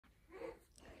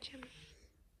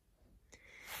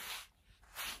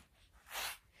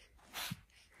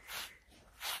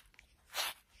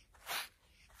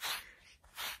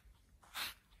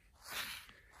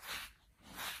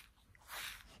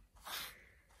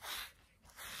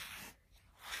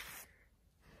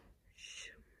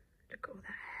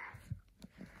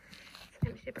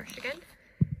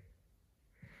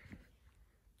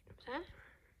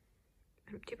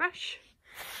brush.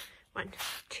 1,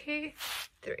 2,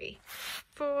 3,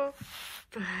 4,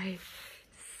 5,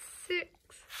 6,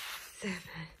 7,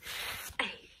 8,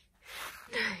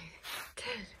 9,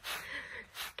 10,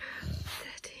 12,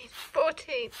 13,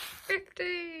 14,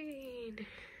 15. And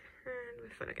we're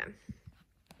full again.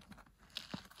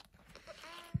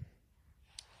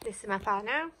 This is my file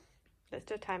now. Let's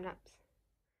do a time lapse.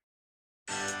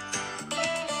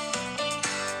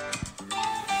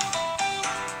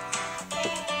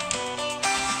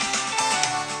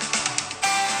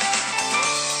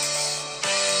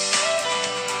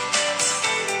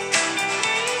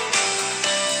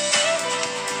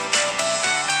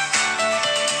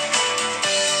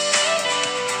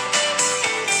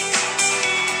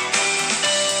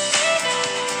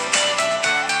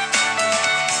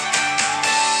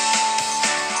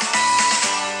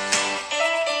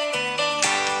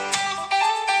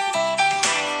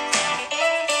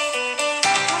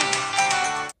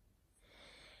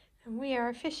 We are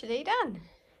officially done.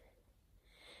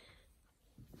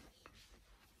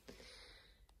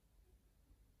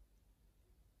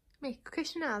 Make a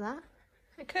cushion out of that.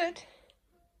 I could.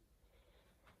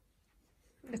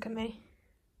 Look at me.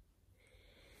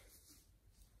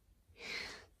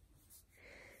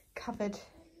 Covered.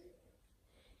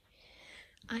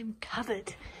 I'm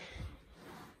covered.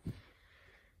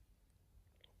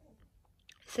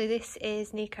 So this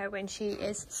is Niko when she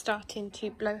is starting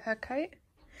to blow her coat.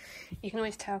 You can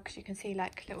always tell because you can see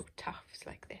like little tufts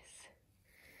like this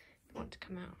want to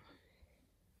come out.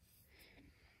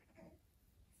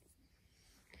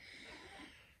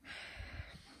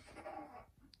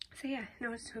 So yeah, in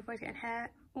order to avoid getting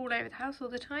hair all over the house all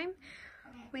the time,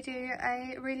 we do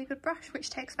a really good brush which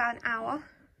takes about an hour,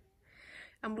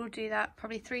 and we'll do that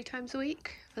probably 3 times a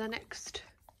week for the next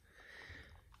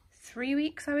 3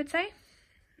 weeks, I would say.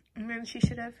 And then she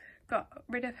should have got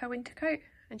rid of her winter coat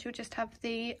and she'll just have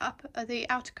the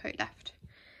outer coat left.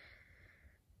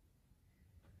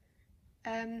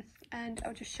 And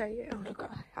I'll just show you. Oh look,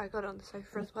 I got it on the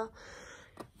sofa as well.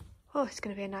 Oh, it's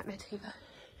going to be a nightmare to keep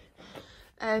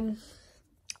her.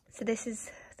 So this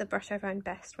is the brush I find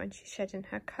best when she's shedding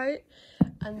her coat.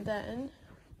 And then,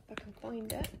 if I can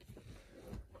find it,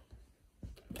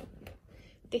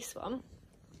 this one,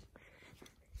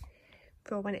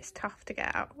 for when it's tough to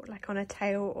get out, like on her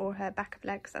tail or her back of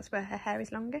legs, that's where her hair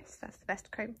is longest. That's the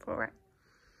best comb for it.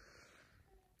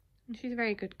 And she's a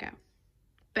very good girl.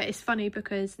 But it's funny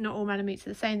because not all Malamutes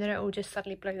are the same. They don't all just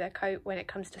suddenly blow their coat when it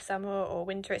comes to summer or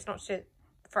winter. It's not to,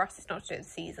 for us, it's not to do with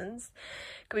the seasons.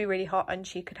 It could be really hot and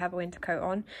she could have a winter coat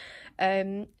on.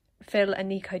 Phil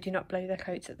and Niko do not blow their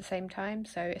coats at the same time,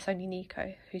 so it's only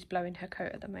Niko who's blowing her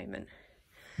coat at the moment.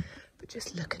 But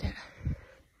just look at it.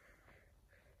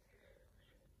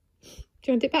 Do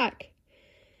you want it back?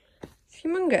 It's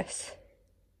humongous.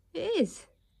 It is.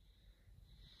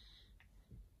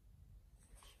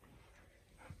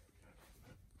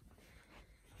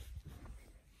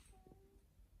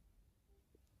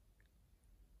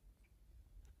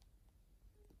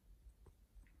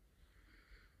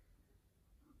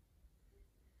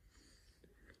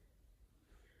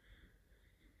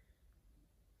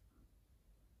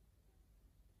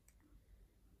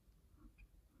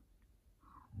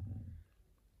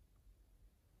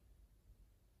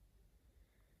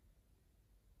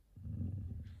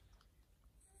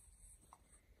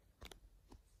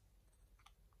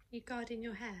 Are you guarding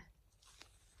your hair?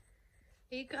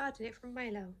 Are you guarding it from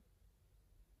Milo?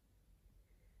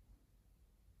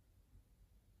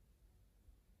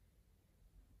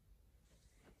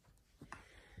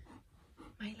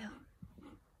 Milo?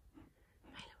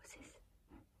 Milo, what's this?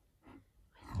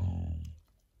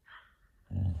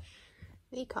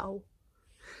 Niko?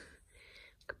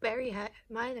 Could bury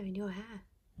Milo in your hair.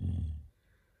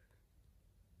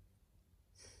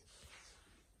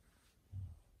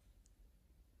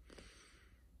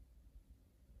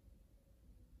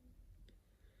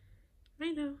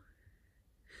 Milo.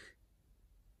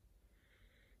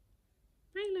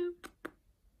 Milo.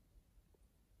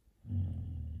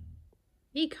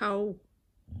 Niko.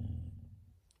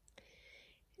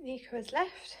 Niko has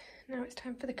left. Now it's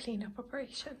time for the clean-up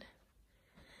operation.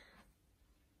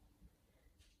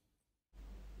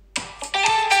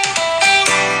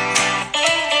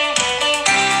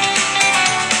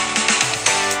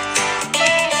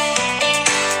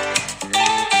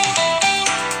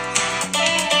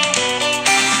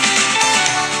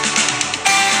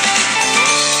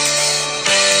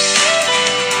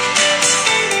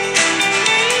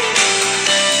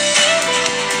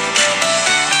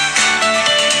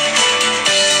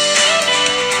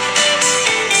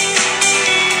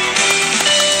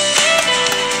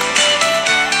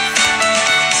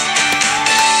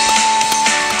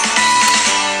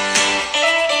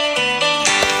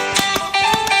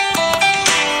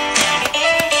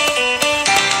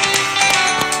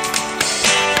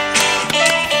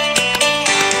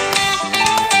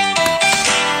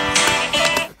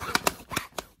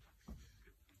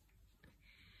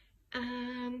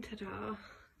 Ta-da.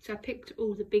 So I picked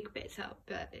all the big bits up,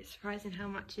 but it's surprising how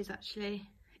much is actually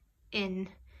in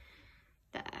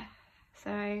there.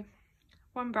 So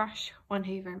one brush, one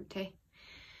hoover empty,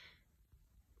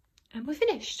 and we're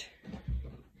finished.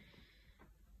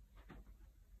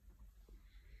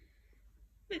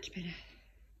 Much better.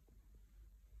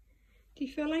 Do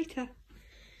you feel lighter?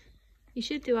 You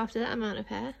should do after that amount of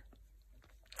hair.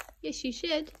 Yes, you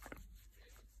should.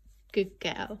 Good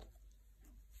girl.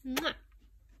 Mwah.